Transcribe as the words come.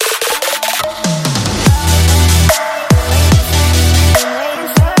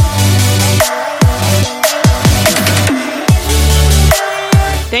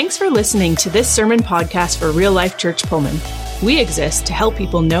listening to this sermon podcast for Real Life Church Pullman. We exist to help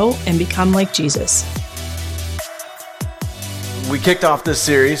people know and become like Jesus. We kicked off this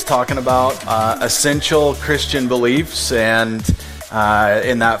series talking about essential Christian beliefs, and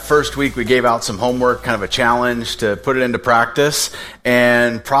in that first week we gave out some homework, kind of a challenge to put it into practice,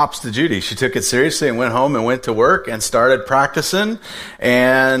 and props to Judy. She took it seriously and went home and went to work and started practicing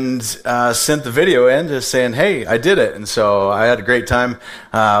and sent the video in just saying, hey, I did it. And so I had a great time.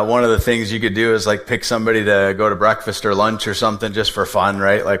 One of the things you could do is like pick somebody to go to breakfast or lunch or something just for fun,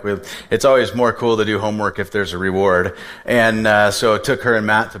 right? Like it's always more cool to do homework if there's a reward. And so I took her and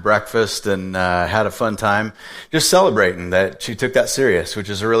Matt to breakfast and had a fun time just celebrating that she took that serious, which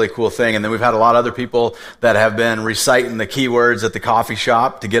is a really cool thing. And then we've had a lot of other people that have been reciting the keywords at the coffee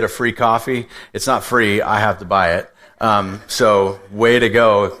shop to get a free coffee. It's not free. I have to buy it. So way to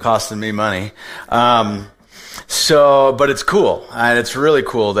go, costing me money. But it's cool, and it's really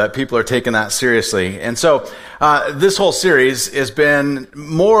cool that people are taking that seriously. And so, this whole series has been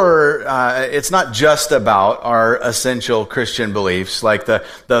more, it's not just about our essential Christian beliefs, like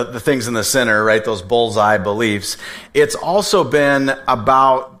the things in the center, right? Those bullseye beliefs. It's also been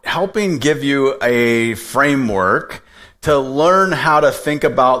about helping give you a framework to learn how to think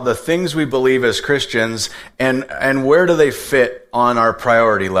about the things we believe as Christians and where do they fit on our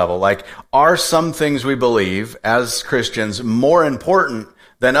priority level. Like, are some things we believe as Christians more important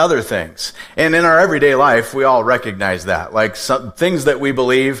than other things? And in our everyday life, we all recognize that. Like, some things that we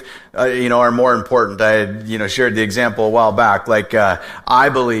believe, are more important. I, shared the example a while back. Like, I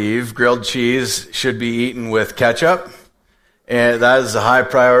believe grilled cheese should be eaten with ketchup. And that is a high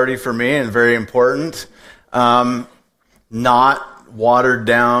priority for me and very important. Not watered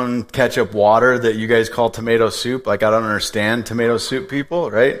down ketchup water that you guys call tomato soup. Like, I don't understand tomato soup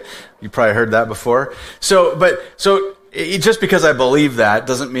people, right? You probably heard that before. So just because I believe that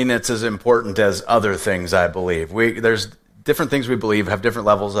doesn't mean it's as important as other things I believe. There's different things we believe have different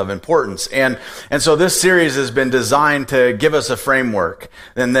levels of importance. And so this series has been designed to give us a framework.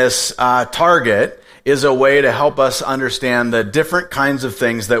 And this target is a way to help us understand the different kinds of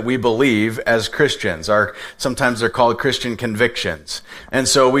things that we believe as Christians. Sometimes they're called Christian convictions. And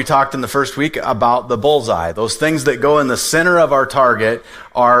so we talked in the first week about the bullseye. Those things that go in the center of our target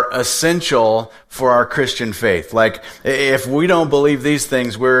are essential for our Christian faith. Like, if we don't believe these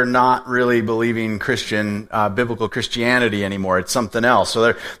things, we're not really believing biblical Christianity anymore. It's something else.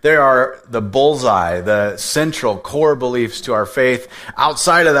 So they are the bullseye, the central core beliefs to our faith.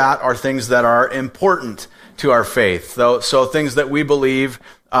 Outside of that are things that are important to our faith. So things that we believe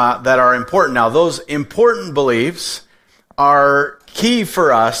that are important. Now, those important beliefs are key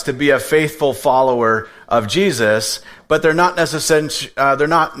for us to be a faithful follower of Jesus, but they're not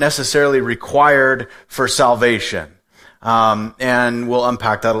necessarily required for salvation. And we'll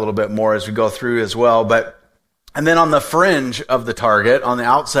unpack that a little bit more as we go through as well. And then on the fringe of the target, on the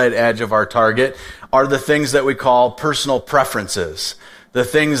outside edge of our target, are the things that we call personal preferences. The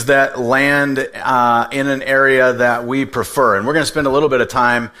things that land in an area that we prefer. And we're going to spend a little bit of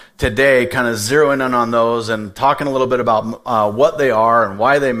time today kind of zeroing in on those and talking a little bit about what they are and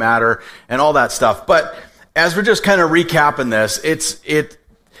why they matter and all that stuff. But as we're just kind of recapping this,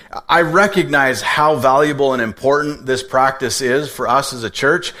 I recognize how valuable and important this practice is for us as a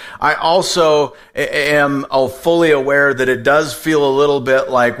church. I also am fully aware that it does feel a little bit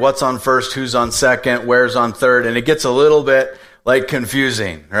like what's on first, who's on second, where's on third, and it gets a little bit like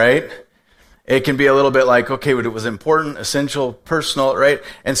confusing, right? It can be a little bit like, okay, it was important, essential, personal, right?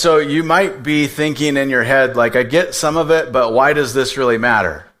 And so you might be thinking in your head, like, I get some of it, but why does this really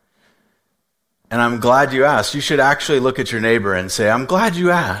matter? And I'm glad you asked. You should actually look at your neighbor and say, I'm glad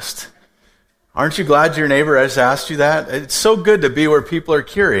you asked. Aren't you glad your neighbor has asked you that? It's so good to be where people are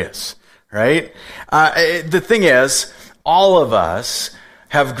curious, right? The thing is, all of us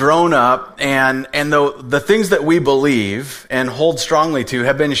have grown up, and the things that we believe and hold strongly to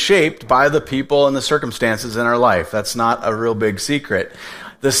have been shaped by the people and the circumstances in our life. That's not a real big secret.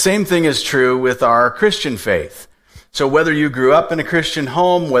 The same thing is true with our Christian faith. So whether you grew up in a Christian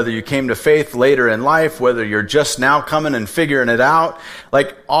home, whether you came to faith later in life, whether you're just now coming and figuring it out,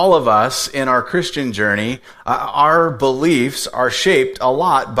 like all of us in our Christian journey, our beliefs are shaped a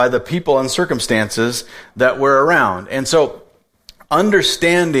lot by the people and circumstances that we're around. And so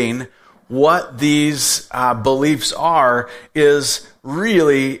understanding what these beliefs are is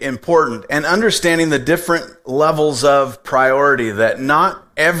really important, and understanding the different levels of priority, that not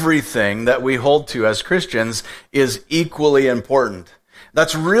everything that we hold to as Christians is equally important.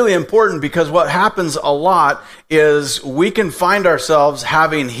 That's really important, because what happens a lot is we can find ourselves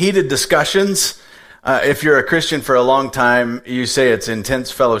having heated discussions If you're a Christian for a long time, you say it's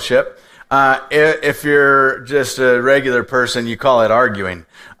intense fellowship. If you're just a regular person, you call it arguing,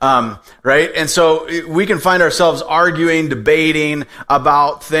 right? And so we can find ourselves arguing, debating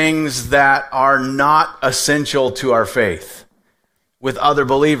about things that are not essential to our faith with other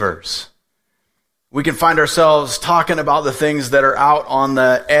believers. We can find ourselves talking about the things that are out on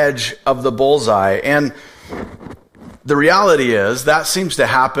the edge of the bullseye. And the reality is that seems to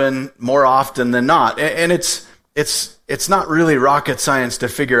happen more often than not. And it's not really rocket science to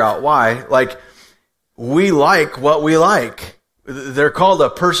figure out why. Like, we like what we like. They're called a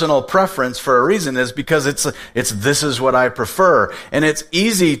personal preference for a reason, is because it's this is what I prefer. And it's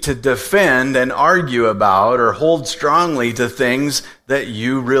easy to defend and argue about or hold strongly to things that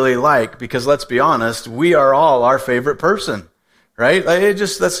you really like, because let's be honest, we are all our favorite person, right?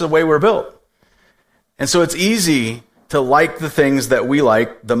 That's the way we're built. And so it's easy to like the things that we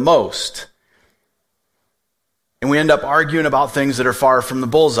like the most. And we end up arguing about things that are far from the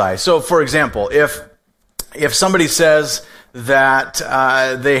bullseye. So, for example, if somebody says that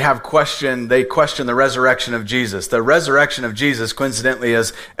they question the resurrection of Jesus. The resurrection of Jesus, coincidentally,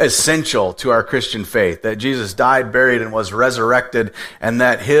 is essential to our Christian faith, that Jesus died, buried, and was resurrected, and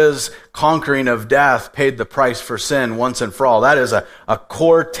that his conquering of death paid the price for sin once and for all. That is a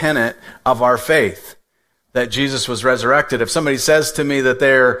core tenet of our faith, that Jesus was resurrected. If somebody says to me that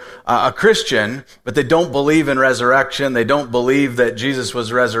they're a Christian, but they don't believe in resurrection, they don't believe that Jesus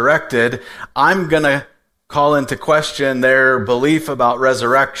was resurrected, I'm going to call into question their belief about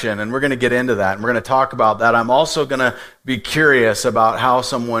resurrection, and we're going to get into that, and we're going to talk about that. I'm also going to be curious about how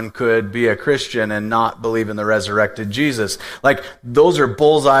someone could be a Christian and not believe in the resurrected Jesus. Like, those are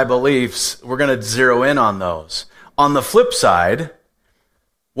bullseye beliefs. We're going to zero in on those. On the flip side,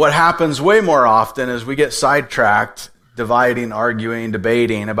 what happens way more often is we get sidetracked, dividing, arguing,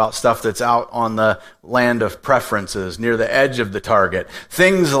 debating about stuff that's out on the land of preferences, near the edge of the target.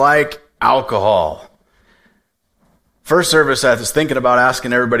 Things like alcohol. First service, I was thinking about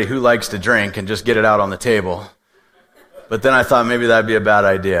asking everybody who likes to drink and just get it out on the table. But then I thought maybe that'd be a bad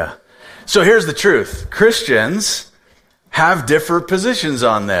idea. So here's the truth. Christians have different positions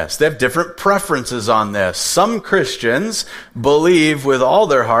on this. They have different preferences on this. Some Christians believe with all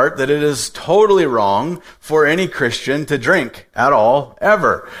their heart that it is totally wrong for any Christian to drink at all,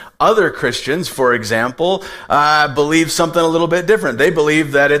 ever. Other Christians, for example, believe something a little bit different. They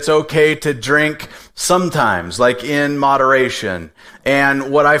believe that it's okay to drink sometimes, like in moderation.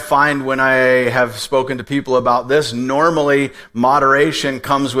 And what I find when I have spoken to people about this, normally moderation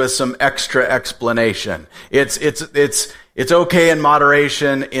comes with some extra explanation. It's okay in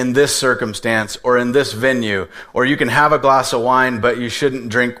moderation in this circumstance or in this venue, or you can have a glass of wine, but you shouldn't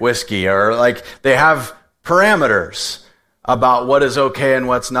drink whiskey, or like they have parameters about what is okay and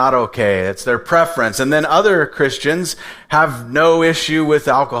what's not okay. It's their preference. And then other Christians have no issue with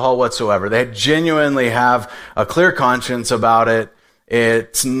alcohol whatsoever. They genuinely have a clear conscience about it.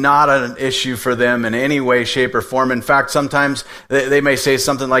 It's not an issue for them in any way, shape, or form. In fact, sometimes they may say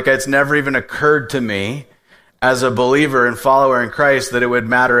something like, it's never even occurred to me as a believer and follower in Christ that it would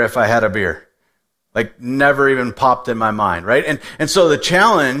matter if I had a beer. Like, never even popped in my mind, right? And so the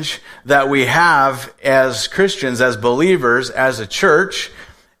challenge that we have as Christians, as believers, as a church,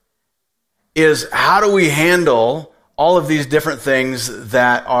 is how do we handle all of these different things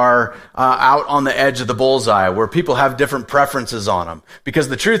that are out on the edge of the bullseye, where people have different preferences on them? Because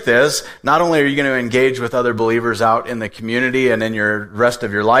the truth is, not only are you going to engage with other believers out in the community and in your rest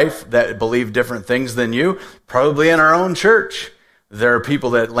of your life that believe different things than you, probably in our own church, there are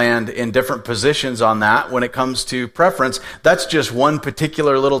people that land in different positions on that when it comes to preference. That's just one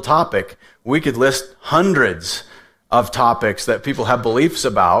particular little topic. We could list hundreds of topics that people have beliefs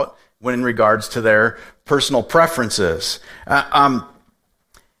about when in regards to their personal preferences. The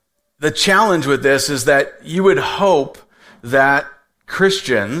challenge with this is that you would hope that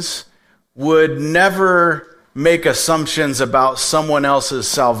Christians would never make assumptions about someone else's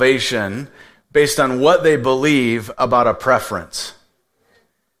salvation based on what they believe about a preference.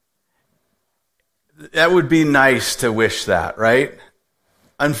 That would be nice to wish that, right?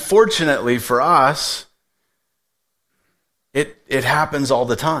 Unfortunately for us, it happens all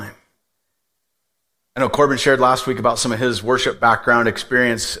the time. I know Corbin shared last week about some of his worship background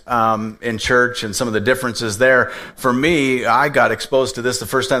experience in church and some of the differences there. For me, I got exposed to this the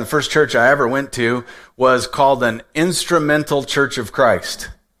first time. The first church I ever went to was called an Instrumental Church of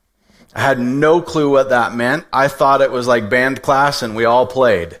Christ. I had no clue what that meant. I thought it was like band class and we all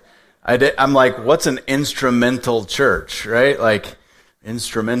played. I'm like, what's an instrumental church, right? Like,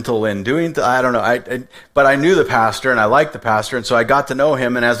 instrumental in doing, I don't know. But I knew the pastor and I liked the pastor. And so I got to know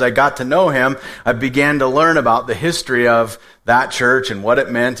him. And as I got to know him, I began to learn about the history of that church and what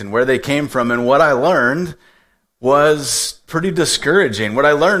it meant and where they came from. And what I learned was pretty discouraging. What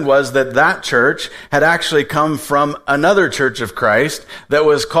I learned was that church had actually come from another Church of Christ that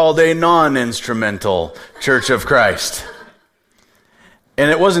was called a non-instrumental Church of Christ. And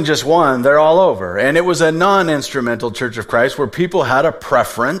it wasn't just one, they're all over. And it was a non-instrumental Church of Christ where people had a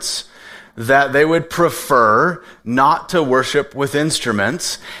preference that they would prefer not to worship with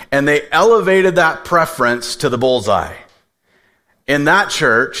instruments, and they elevated that preference to the bullseye. In that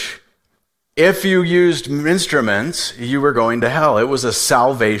church, if you used instruments, you were going to hell. It was a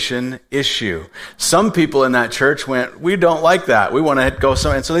salvation issue. Some people in that church went, we don't like that. We want to go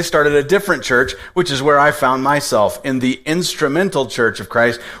somewhere. And so they started a different church, which is where I found myself, in the instrumental Church of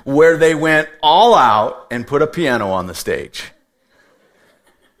Christ, where they went all out and put a piano on the stage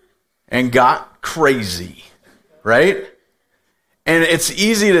and got crazy, right? And it's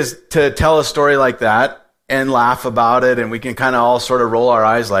easy to tell a story like that and laugh about it, and we can kind of all sort of roll our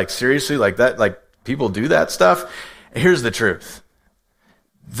eyes like, seriously, like that, like people do that stuff? Here's the truth.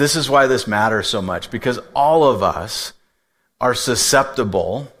 This is why this matters so much, because all of us are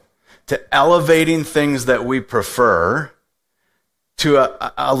susceptible to elevating things that we prefer to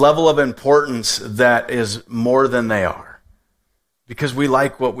a level of importance that is more than they are. Because we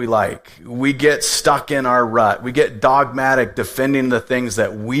like what we like. We get stuck in our rut. We get dogmatic defending the things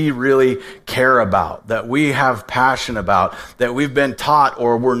that we really care about, that we have passion about, that we've been taught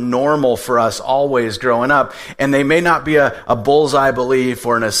or were normal for us always growing up. And they may not be a bullseye belief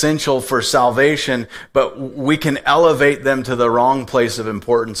or an essential for salvation, but we can elevate them to the wrong place of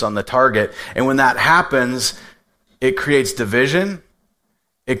importance on the target. And when that happens, it creates division.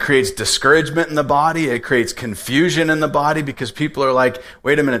 It creates discouragement in the body. It creates confusion in the body because people are like,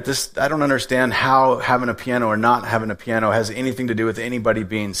 wait a minute, I don't understand how having a piano or not having a piano has anything to do with anybody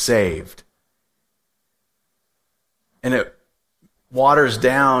being saved. And it waters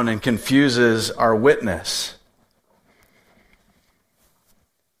down and confuses our witness.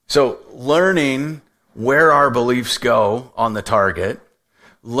 So learning where our beliefs go on the target,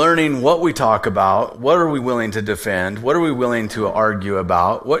 learning what we talk about, what are we willing to defend, what are we willing to argue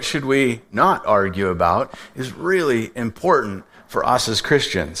about, what should we not argue about, is really important for us as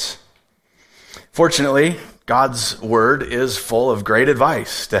Christians. Fortunately, God's word is full of great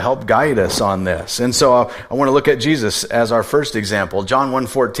advice to help guide us on this. And so I want to look at Jesus as our first example. John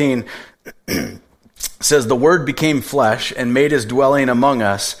 1:14 says, "The Word became flesh and made his dwelling among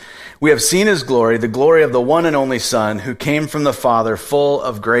us. We have seen his glory, the glory of the one and only Son, who came from the Father, full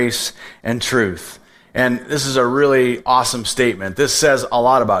of grace and truth." And this is a really awesome statement. This says a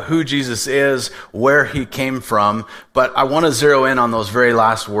lot about who Jesus is, where he came from, but I want to zero in on those very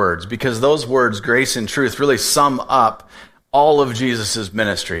last words, because those words, grace and truth, really sum up all of Jesus'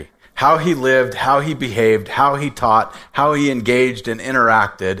 ministry. How he lived, how he behaved, how he taught, how he engaged and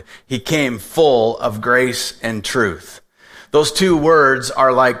interacted. He came full of grace and truth. Those two words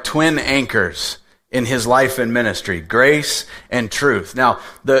are like twin anchors in his life and ministry, grace and truth. Now,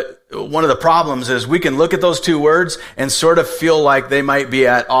 one of the problems is we can look at those two words and sort of feel like they might be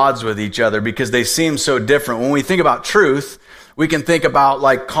at odds with each other because they seem so different. When we think about truth, we can think about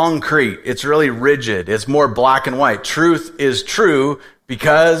like concrete. It's really rigid. It's more black and white. Truth is true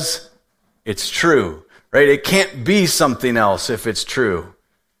because it's true, right? It can't be something else if it's true.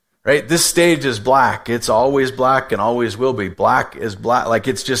 Right? This stage is black. It's always black and always will be. Black is black. Like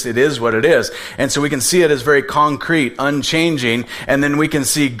it is what it is. And so we can see it as very concrete, unchanging. And then we can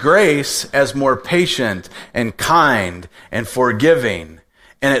see grace as more patient and kind and forgiving.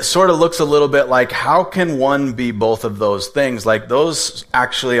 And it sort of looks a little bit like, how can one be both of those things? Like those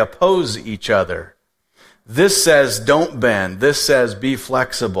actually oppose each other. This says don't bend. This says be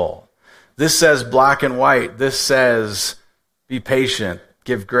flexible. This says black and white. This says be patient.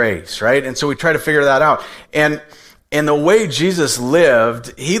 Give grace, right? And so we try to figure that out. And the way Jesus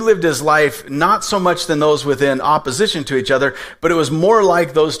lived, he lived his life not so much than those within opposition to each other, but it was more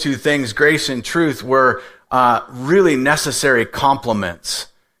like those two things, grace and truth, were really necessary complements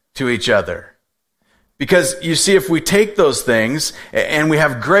to each other. Because you see, if we take those things and we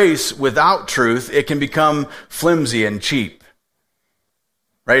have grace without truth, it can become flimsy and cheap.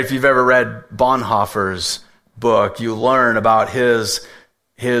 Right? If you've ever read Bonhoeffer's book, you learn about his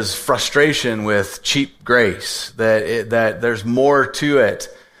frustration with cheap grace, that there's more to it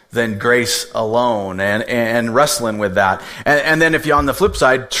than grace alone, and wrestling with that. And then if you're on the flip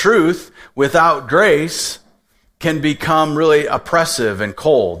side, truth without grace can become really oppressive and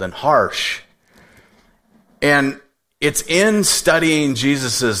cold and harsh. And it's in studying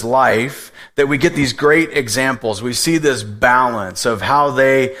Jesus' life that we get these great examples. We see this balance of how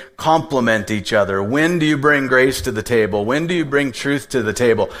they complement each other. When do you bring grace to the table? When do you bring truth to the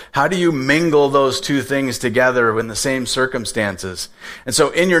table? How do you mingle those two things together in the same circumstances? And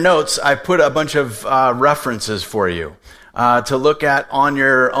so in your notes, I put a bunch of references for you to look at on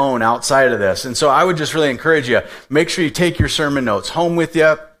your own outside of this. And so I would just really encourage you, make sure you take your sermon notes home with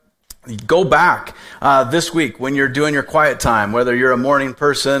you. Go back this week when you're doing your quiet time, whether you're a morning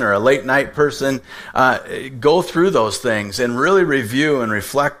person or a late night person, go through those things and really review and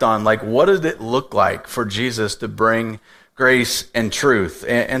reflect on, like, what did it look like for Jesus to bring grace and truth,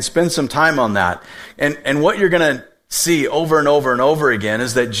 and spend some time on that. And what you're going to see over and over and over again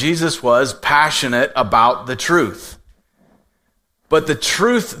is that Jesus was passionate about the truth. But the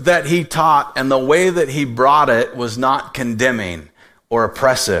truth that he taught and the way that he brought it was not condemning or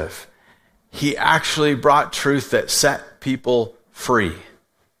oppressive. He actually brought truth that set people free,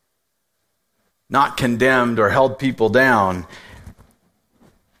 not condemned or held people down.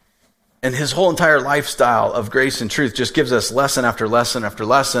 And his whole entire lifestyle of grace and truth just gives us lesson after lesson after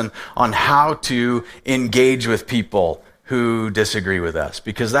lesson on how to engage with people who disagree with us,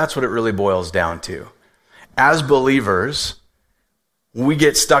 because that's what it really boils down to. As believers, we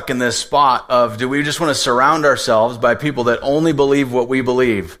get stuck in this spot of, do we just want to surround ourselves by people that only believe what we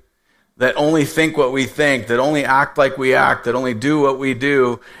believe, that only think what we think, that only act like we act, that only do what we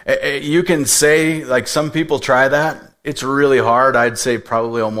do? You can say, like, some people try that. It's really hard. I'd say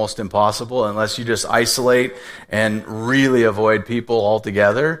probably almost impossible unless you just isolate and really avoid people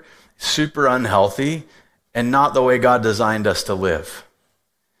altogether. Super unhealthy and not the way God designed us to live.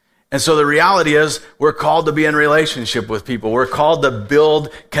 And so the reality is, we're called to be in relationship with people. We're called to build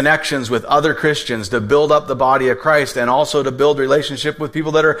connections with other Christians, to build up the body of Christ, and also to build relationship with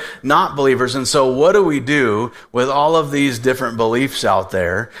people that are not believers. And so what do we do with all of these different beliefs out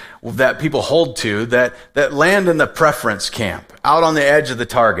there that people hold to that land in the preference camp, out on the edge of the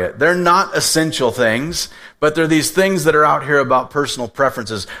target? They're not essential things, but they're these things that are out here about personal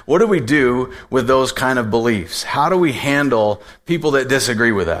preferences. What do we do with those kind of beliefs? How do we handle people that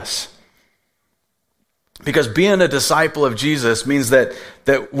disagree with us? Because being a disciple of Jesus means that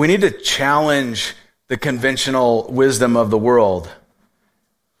we need to challenge the conventional wisdom of the world.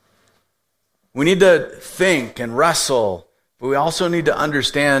 We need to think and wrestle, but we also need to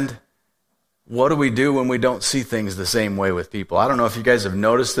understand, what do we do when we don't see things the same way with people? I don't know if you guys have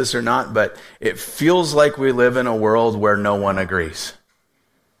noticed this or not, but it feels like we live in a world where no one agrees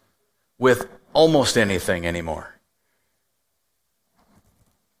with almost anything anymore.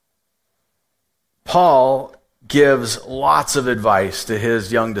 Paul gives lots of advice to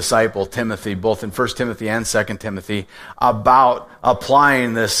his young disciple, Timothy, both in 1 Timothy and 2 Timothy, about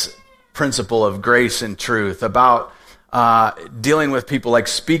applying this principle of grace and truth, about dealing with people, like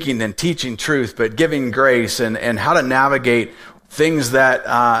speaking and teaching truth, but giving grace, and how to navigate things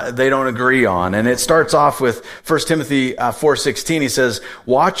that they don't agree on. And it starts off with 1 Timothy 4:16. He says,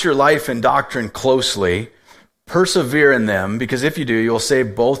 "Watch your life and doctrine closely. Persevere in them, because if you do, you'll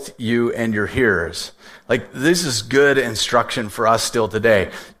save both you and your hearers." Like, this is good instruction for us still today.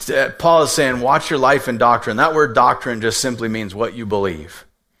 Paul is saying, watch your life and doctrine. That word doctrine just simply means what you believe.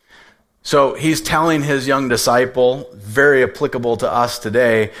 So he's telling his young disciple, very applicable to us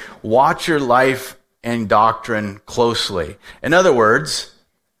today, watch your life and doctrine closely. In other words,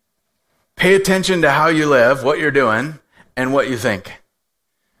 pay attention to how you live, what you're doing, and what you think.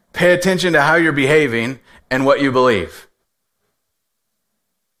 Pay attention to how you're behaving and what you believe.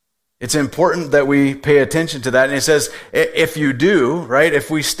 It's important that we pay attention to that. And it says, if you do, right,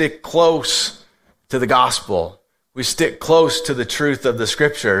 if we stick close to the gospel, we stick close to the truth of the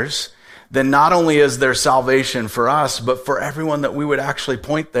scriptures, then not only is there salvation for us, but for everyone that we would actually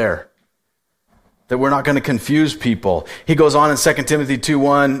point there. That we're not going to confuse people. He goes on in 2 Timothy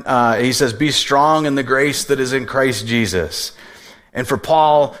 2:1, he says, be strong in the grace that is in Christ Jesus. And for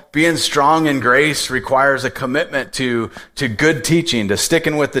Paul, being strong in grace requires a commitment to good teaching, to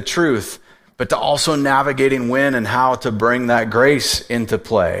sticking with the truth, but to also navigating when and how to bring that grace into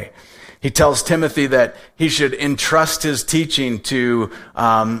play. He tells Timothy that he should entrust his teaching to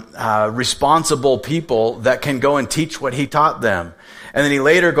responsible people that can go and teach what he taught them. And then he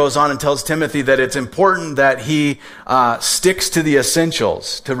later goes on and tells Timothy that it's important that he sticks to the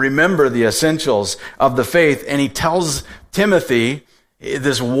essentials, to remember the essentials of the faith. And he tells Timothy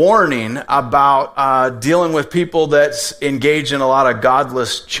this warning about dealing with people that's engaged in a lot of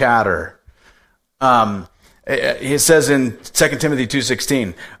godless chatter. He says in 2 Timothy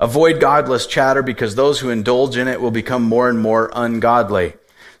 2:16, avoid godless chatter, because those who indulge in it will become more and more ungodly.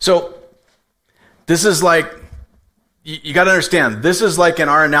 So this is like you got to understand, this is like in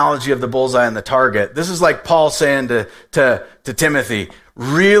our analogy of the bullseye and the target. This is like Paul saying to Timothy,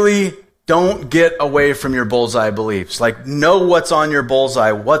 really don't get away from your bullseye beliefs. Like, know what's on your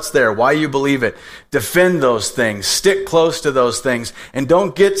bullseye, what's there, why you believe it. Defend those things, stick close to those things, and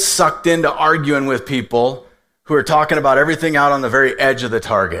don't get sucked into arguing with people who are talking about everything out on the very edge of the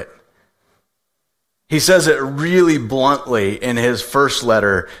target. He says it really bluntly in his first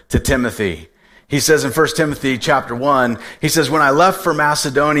letter to Timothy. He says in 1 Timothy chapter 1, he says, when I left for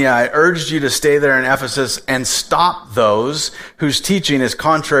Macedonia, I urged you to stay there in Ephesus and stop those whose teaching is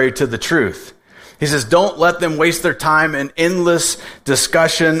contrary to the truth. He says, don't let them waste their time in endless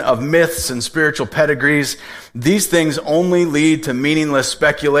discussion of myths and spiritual pedigrees. These things only lead to meaningless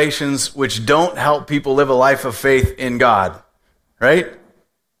speculations which don't help people live a life of faith in God. Right?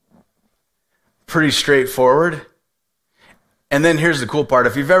 Pretty straightforward. And then here's the cool part.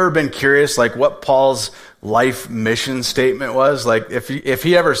 If you've ever been curious, like what Paul's life mission statement was, like if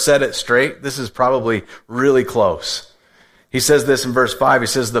he ever said it straight, this is probably really close. He says this in verse 5. He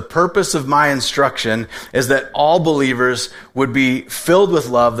says, the purpose of my instruction is that all believers would be filled with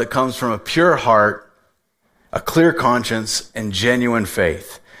love that comes from a pure heart, a clear conscience, and genuine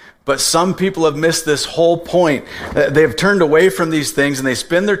faith. But some people have missed this whole point. They've turned away from these things and they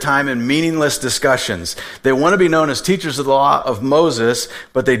spend their time in meaningless discussions. They want to be known as teachers of the law of Moses,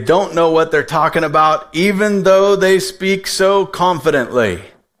 but they don't know what they're talking about, even though they speak so confidently.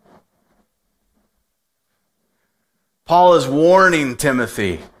 Paul is warning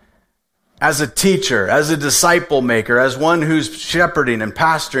Timothy as a teacher, as a disciple maker, as one who's shepherding and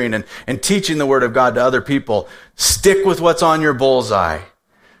pastoring and teaching the word of God to other people. Stick with what's on your bullseye.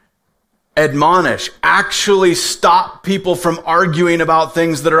 Admonish, actually stop people from arguing about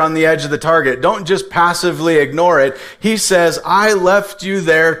things that are on the edge of the target. Don't just passively ignore it. He says, I left you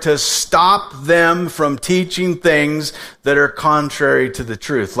there to stop them from teaching things that are contrary to the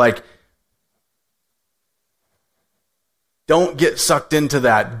truth. Like, don't get sucked into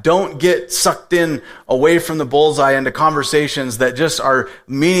that. Don't get sucked in away from the bullseye into conversations that just are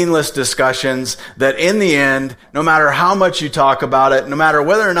meaningless discussions that in the end, no matter how much you talk about it, no matter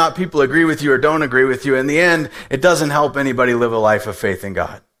whether or not people agree with you or don't agree with you, in the end, it doesn't help anybody live a life of faith in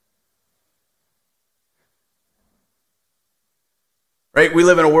God. Right? We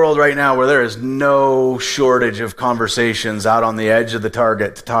live in a world right now where there is no shortage of conversations out on the edge of the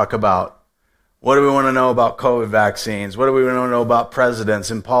target to talk about. What do we want to know about COVID vaccines? What do we want to know about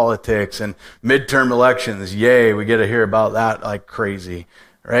presidents and politics and midterm elections? Yay, we get to hear about that like crazy,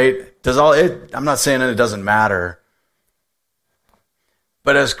 right? I'm not saying that it doesn't matter.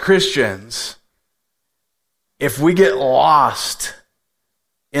 But as Christians, if we get lost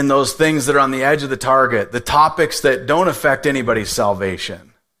in those things that are on the edge of the target, the topics that don't affect anybody's salvation,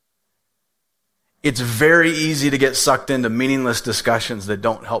 it's very easy to get sucked into meaningless discussions that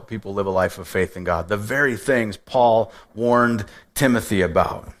don't help people live a life of faith in God. The very things Paul warned Timothy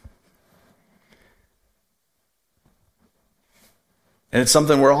about. And it's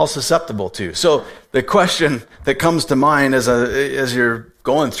something we're all susceptible to. So the question that comes to mind as you're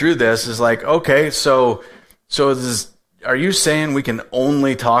going through this is like, okay, so are you saying we can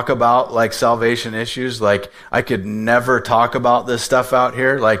only talk about like salvation issues? Like I could never talk about this stuff out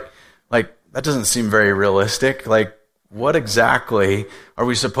here? Like that doesn't seem very realistic. Like, what exactly are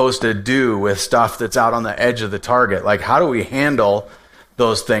we supposed to do with stuff that's out on the edge of the target? Like, how do we handle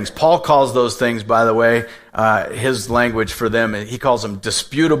those things? Paul calls those things, by the way, his language for them, he calls them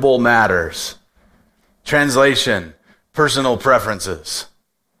disputable matters. Translation, personal preferences.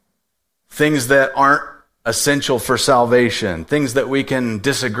 Things that aren't essential for salvation. Things that we can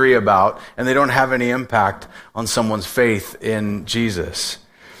disagree about, and they don't have any impact on someone's faith in Jesus.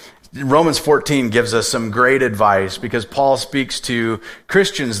 Romans 14 gives us some great advice because Paul speaks to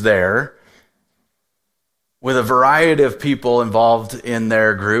Christians there with a variety of people involved in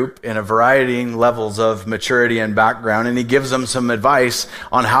their group in a variety of levels of maturity and background, and he gives them some advice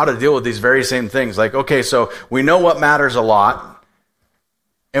on how to deal with these very same things. Like, okay, so we know what matters a lot,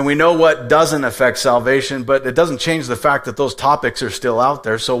 and we know what doesn't affect salvation, but it doesn't change the fact that those topics are still out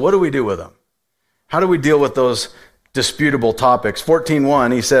there. So what do we do with them? How do we deal with those disputable topics?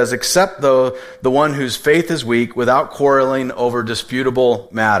 14:1, he says, except though the one whose faith is weak, without quarreling over disputable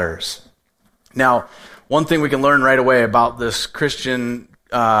matters. Now, one thing we can learn right away about this Christian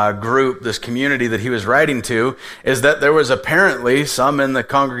group, this community that he was writing to, is that there was apparently some in the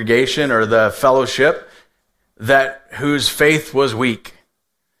congregation or the fellowship whose faith was weak.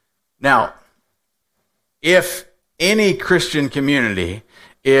 Now, if any Christian community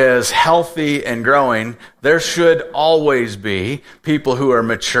is healthy and growing, there should always be people who are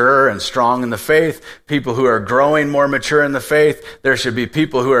mature and strong in the faith, people who are growing more mature in the faith. There should be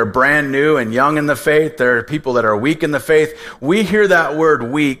people who are brand new and young in the faith. There are people that are weak in the faith. We hear that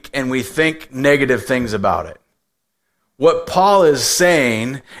word weak and we think negative things about it. What Paul is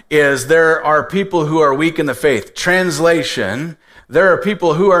saying is there are people who are weak in the faith. Translation, there are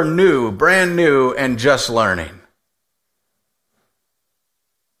people who are new, brand new, and just learning.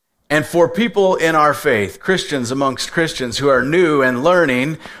 And for people in our faith, Christians amongst Christians who are new and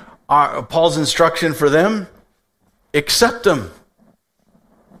learning, Paul's instruction for them, accept them.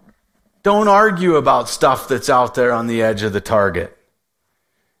 Don't argue about stuff that's out there on the edge of the target.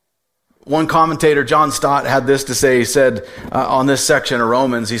 One commentator, John Stott, had this to say. He said on this section of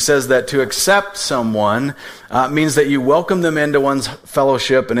Romans, he says that to accept someone means that you welcome them into one's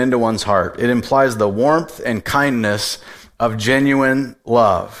fellowship and into one's heart. It implies the warmth and kindness of genuine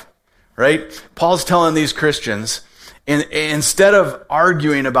love. Right? Paul's telling these Christians, instead of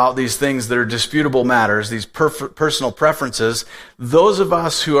arguing about these things that are disputable matters, these personal preferences, those of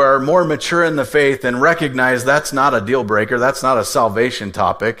us who are more mature in the faith and recognize that's not a deal breaker, that's not a salvation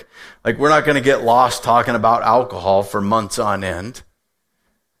topic, like we're not going to get lost talking about alcohol for months on end.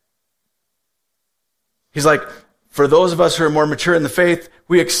 He's like, for those of us who are more mature in the faith,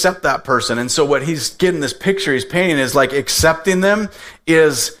 we accept that person. And so what he's getting, this picture he's painting is like accepting them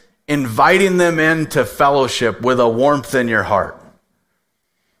is inviting them into fellowship with a warmth in your heart.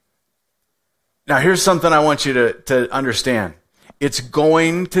 Now, here's something I want you to understand. It's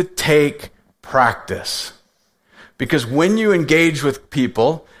going to take practice. Because when you engage with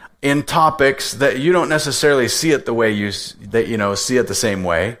people in topics that you don't necessarily see it the way see it the same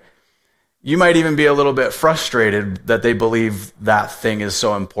way, you might even be a little bit frustrated that they believe that thing is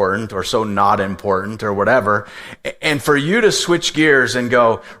so important or so not important or whatever. And for you to switch gears and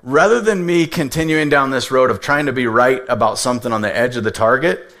go, rather than me continuing down this road of trying to be right about something on the edge of the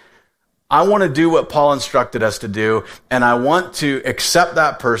target, I want to do what Paul instructed us to do, and I want to accept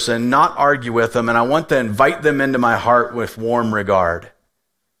that person, not argue with them, and I want to invite them into my heart with warm regard.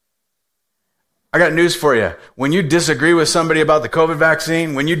 I got news for you. When you disagree with somebody about the COVID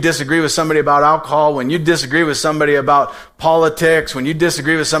vaccine, when you disagree with somebody about alcohol, when you disagree with somebody about politics, when you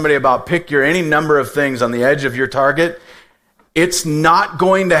disagree with somebody about any number of things on the edge of your target, it's not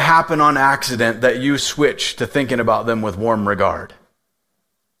going to happen on accident that you switch to thinking about them with warm regard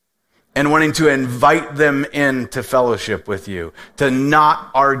and wanting to invite them into fellowship with you, to not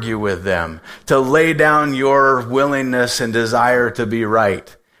argue with them, to lay down your willingness and desire to be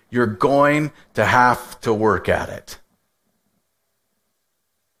right. You're going to have to work at it.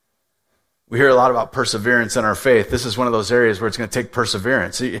 We hear a lot about perseverance in our faith. This is one of those areas where it's going to take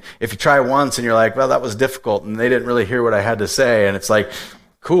perseverance. If you try once and you're like, well, that was difficult, and they didn't really hear what I had to say, and it's like,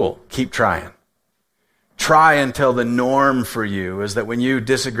 cool, keep trying. Try until the norm for you is that when you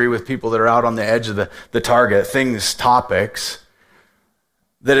disagree with people that are out on the edge of the target, topics,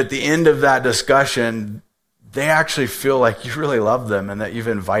 that at the end of that discussion, they actually feel like you really love them and that you've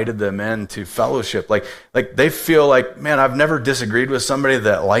invited them into fellowship. Like they feel like, man, I've never disagreed with somebody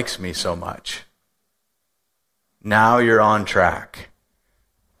that likes me so much. Now you're on track.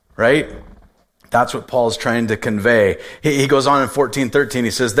 Right? That's what Paul's trying to convey. He goes on in 14:13, he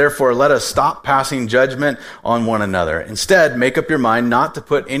says, therefore, let us stop passing judgment on one another. Instead, make up your mind not to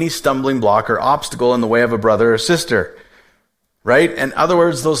put any stumbling block or obstacle in the way of a brother or sister. Right? In other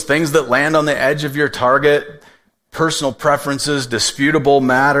words, those things that land on the edge of your target, personal preferences, disputable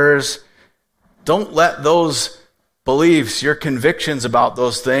matters, don't let those beliefs, your convictions about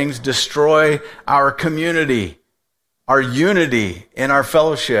those things destroy our community, our unity in our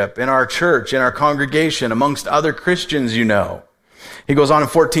fellowship, in our church, in our congregation, amongst other Christians you know. He goes on in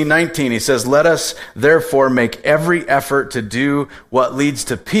 14:19, he says, let us therefore make every effort to do what leads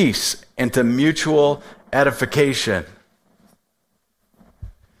to peace and to mutual edification.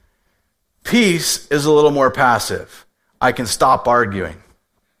 Peace is a little more passive. I can stop arguing.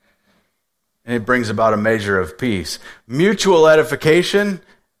 And it brings about a measure of peace. Mutual edification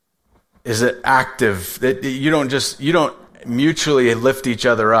is an active, that you don't mutually lift each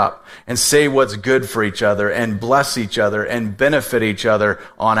other up and say what's good for each other and bless each other and benefit each other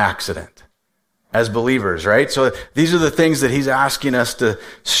on accident as believers, right? So these are the things that he's asking us to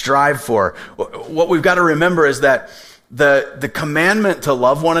strive for. What we've got to remember is that the commandment to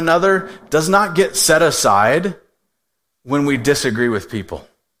love one another does not get set aside when we disagree with people.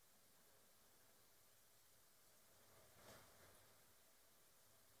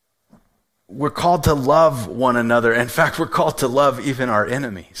 We're called to love one another. In fact, we're called to love even our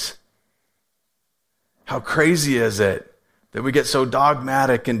enemies. How crazy is it that we get so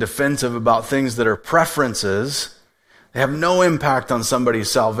dogmatic and defensive about things that are preferences. They have no impact on somebody's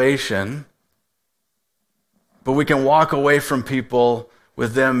salvation. But we can walk away from people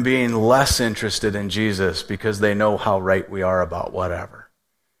with them being less interested in Jesus because they know how right we are about whatever.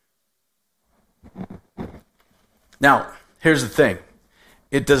 Now, here's the thing.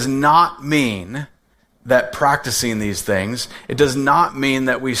 It does not mean that practicing these things, it does not mean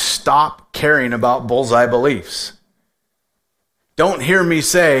that we stop caring about bullseye beliefs. Don't hear me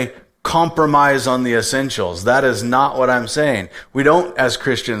say, compromise on the essentials. That is not what I'm saying. We don't, as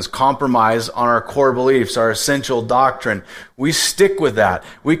Christians, compromise on our core beliefs, our essential doctrine. We stick with that.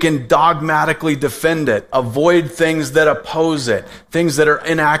 We can dogmatically defend it, avoid things that oppose it, things that are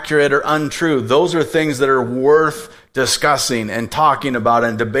inaccurate or untrue. Those are things that are worth discussing and talking about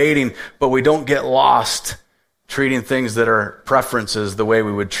and debating, but we don't get lost treating things that are preferences the way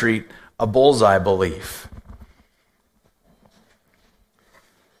we would treat a bullseye belief.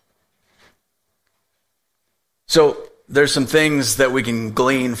 So there's some things that we can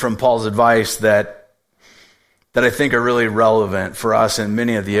glean from Paul's advice that I think are really relevant for us in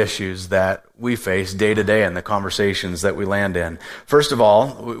many of the issues that we face day to day in the conversations that we land in. First of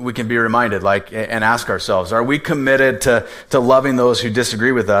all, we can be reminded and ask ourselves, are we committed to loving those who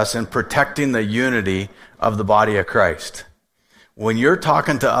disagree with us and protecting the unity of the body of Christ? When you're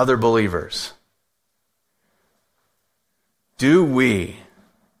talking to other believers, do we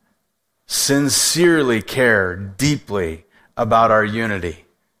sincerely care deeply about our unity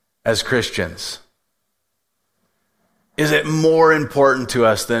as Christians? Is it more important to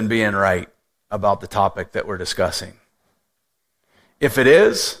us than being right about the topic that we're discussing? If it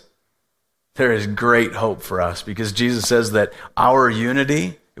is, there is great hope for us because Jesus says that our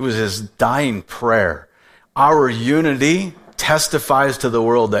unity, it was his dying prayer. Our unity testifies to the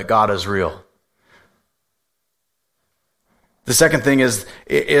world that God is real. The second thing is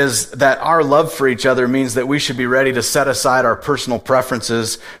that our love for each other means that we should be ready to set aside our personal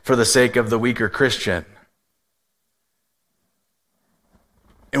preferences for the sake of the weaker Christian.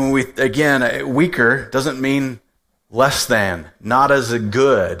 And weaker doesn't mean less than, not as a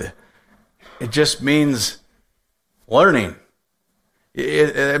good. It just means learning.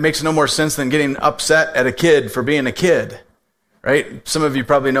 It makes no more sense than getting upset at a kid for being a kid, right? Some of you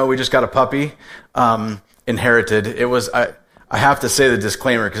probably know we just got a puppy, inherited. I have to say the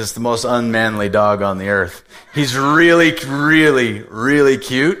disclaimer because it's the most unmanly dog on the earth. He's really, really, really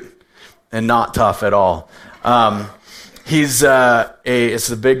cute and not tough at all. It's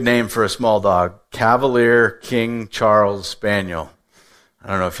a big name for a small dog, Cavalier King Charles Spaniel. I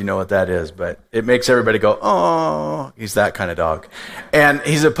don't know if you know what that is, but it makes everybody go, oh, he's that kind of dog. And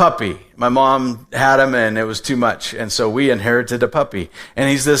he's a puppy. My mom had him and it was too much. And so we inherited a puppy. And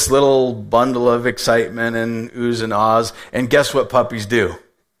he's this little bundle of excitement and oohs and ahs. And guess what puppies do?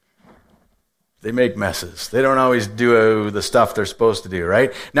 They make messes. They don't always do the stuff they're supposed to do,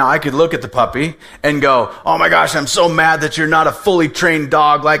 right? Now, I could look at the puppy and go, oh my gosh, I'm so mad that you're not a fully trained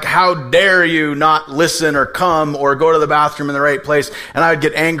dog. Like, how dare you not listen or come or go to the bathroom in the right place? And I would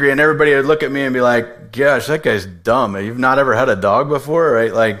get angry and everybody would look at me and be like, gosh, that guy's dumb. You've not ever had a dog before,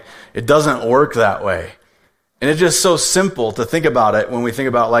 right? Like, it doesn't work that way. And it's just so simple to think about it when we think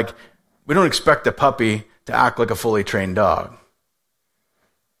about, like, we don't expect a puppy to act like a fully trained dog.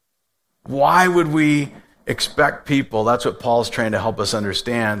 Why would we expect people, that's what Paul's trying to help us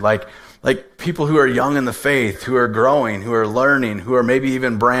understand, like people who are young in the faith, who are growing, who are learning, who are maybe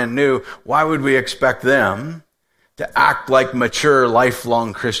even brand new, why would we expect them to act like mature,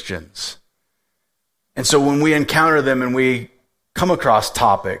 lifelong Christians? And so when we encounter them and we come across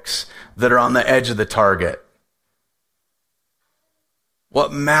topics that are on the edge of the target,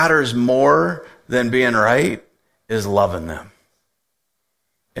 what matters more than being right is loving them.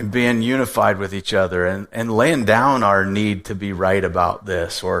 And being unified with each other and laying down our need to be right about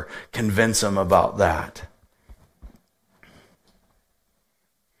this or convince them about that.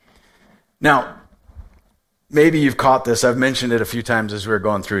 Now, maybe you've caught this. I've mentioned it a few times as we were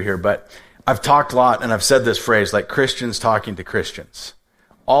going through here, but I've talked a lot and I've said this phrase, like Christians talking to Christians.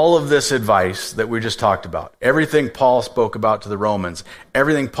 All of this advice that we just talked about, everything Paul spoke about to the Romans,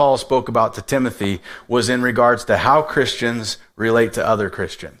 everything Paul spoke about to Timothy was in regards to how Christians relate to other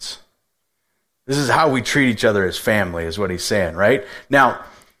Christians. This is how we treat each other as family, is what he's saying, right? Now,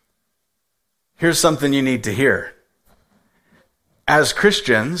 here's something you need to hear. As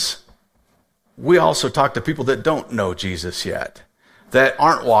Christians, we also talk to people that don't know Jesus yet, that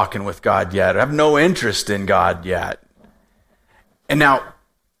aren't walking with God yet, have no interest in God yet. And now,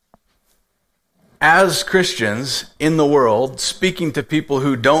 as Christians in the world, speaking to people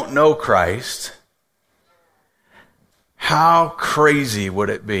who don't know Christ, how crazy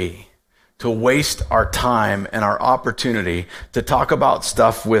would it be to waste our time and our opportunity to talk about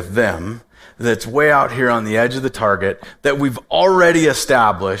stuff with them that's way out here on the edge of the target that we've already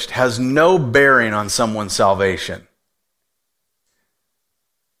established has no bearing on someone's salvation?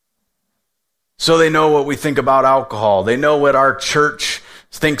 So they know what we think about alcohol. They know what our church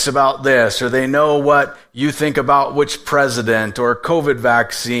thinks about this, or they know what you think about which president or COVID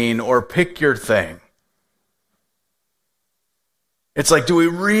vaccine or pick your thing. It's like, do we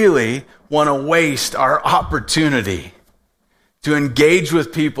really want to waste our opportunity to engage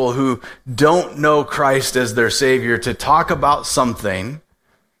with people who don't know Christ as their Savior, to talk about something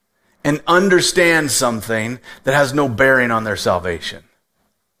and understand something that has no bearing on their salvation?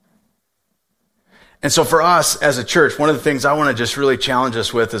 And so for us as a church, one of the things I want to just really challenge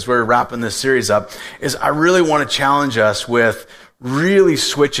us with as we're wrapping this series up is I really want to challenge us with really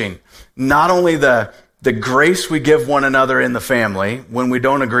switching not only the grace we give one another in the family when we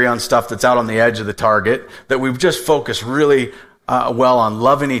don't agree on stuff that's out on the edge of the target, that we've just focused really well on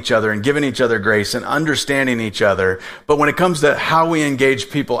loving each other and giving each other grace and understanding each other. But when it comes to how we engage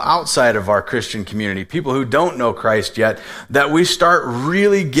people outside of our Christian community, people who don't know Christ yet, that we start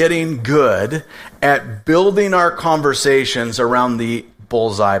really getting good at building our conversations around the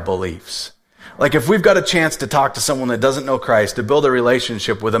bullseye beliefs. Like if we've got a chance to talk to someone that doesn't know Christ, to build a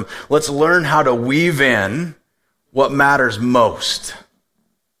relationship with them, let's learn how to weave in what matters most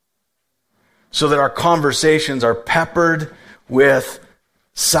so that our conversations are peppered with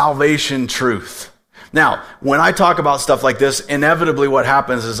salvation truth. Now, when I talk about stuff like this, inevitably what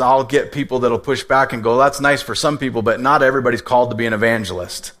happens is I'll get people that'll push back and go, that's nice for some people, but not everybody's called to be an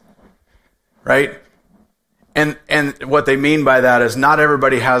evangelist. Right? And what they mean by that is not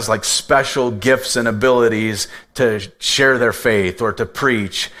everybody has like special gifts and abilities to share their faith or to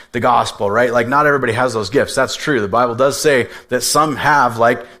preach the gospel, right? Like not everybody has those gifts. That's true. The Bible does say that some have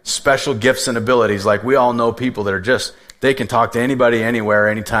like special gifts and abilities. Like we all know people that are just, they can talk to anybody, anywhere,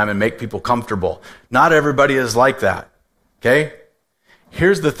 anytime and make people comfortable. Not everybody is like that. Okay?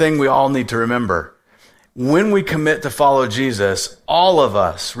 Here's the thing we all need to remember. When we commit to follow Jesus, all of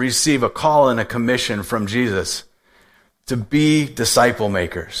us receive a call and a commission from Jesus to be disciple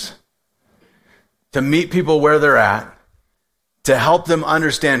makers, to meet people where they're at, to help them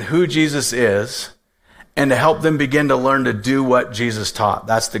understand who Jesus is, and to help them begin to learn to do what Jesus taught.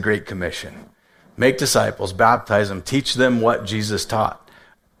 That's the Great Commission. Make disciples, baptize them, teach them what Jesus taught.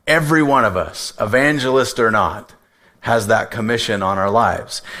 Every one of us, evangelist or not, has that commission on our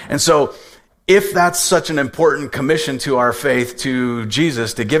lives. And so, if that's such an important commission to our faith, to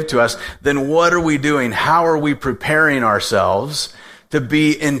Jesus to give to us, then what are we doing? How are we preparing ourselves to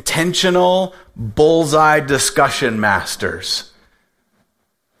be intentional bullseye discussion masters?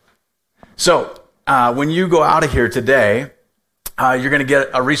 So, when you go out of here today, you're going to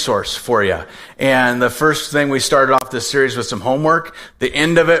get a resource for you. And the first thing, we started off this series with some homework. The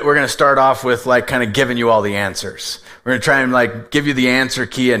end of it, we're going to start off with like kind of giving you all the answers. We're going to try and like give you the answer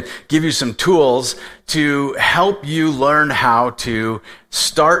key and give you some tools to help you learn how to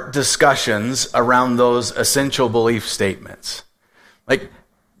start discussions around those essential belief statements. Like,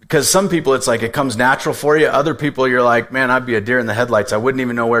 because some people it's like it comes natural for you. Other people you're like, man, I'd be a deer in the headlights. I wouldn't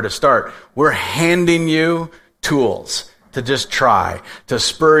even know where to start. We're handing you tools to just try, to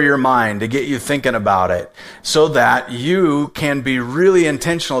spur your mind, to get you thinking about it, so that you can be really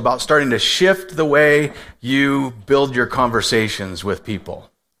intentional about starting to shift the way you build your conversations with people.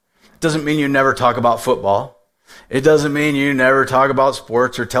 It doesn't mean you never talk about football. It doesn't mean you never talk about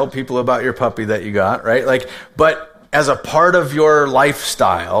sports or tell people about your puppy that you got, right? Like, but as a part of your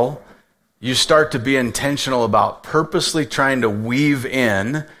lifestyle, you start to be intentional about purposely trying to weave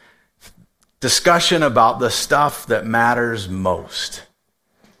in discussion about the stuff that matters most.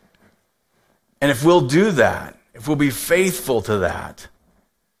 And if we'll do that, if we'll be faithful to that,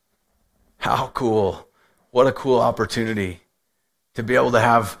 how cool, what a cool opportunity to be able to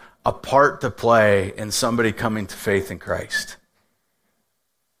have a part to play in somebody coming to faith in Christ.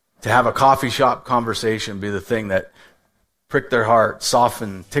 To have a coffee shop conversation be the thing that pricked their heart,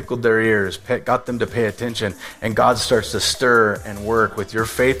 softened, tickled their ears, got them to pay attention, and God starts to stir and work with your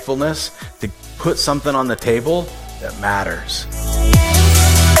faithfulness to put something on the table that matters.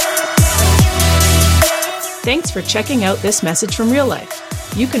 Thanks for checking out this message from Real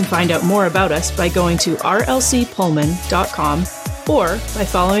Life. You can find out more about us by going to rlcpullman.com or by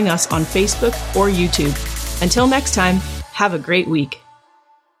following us on Facebook or YouTube. Until next time, have a great week.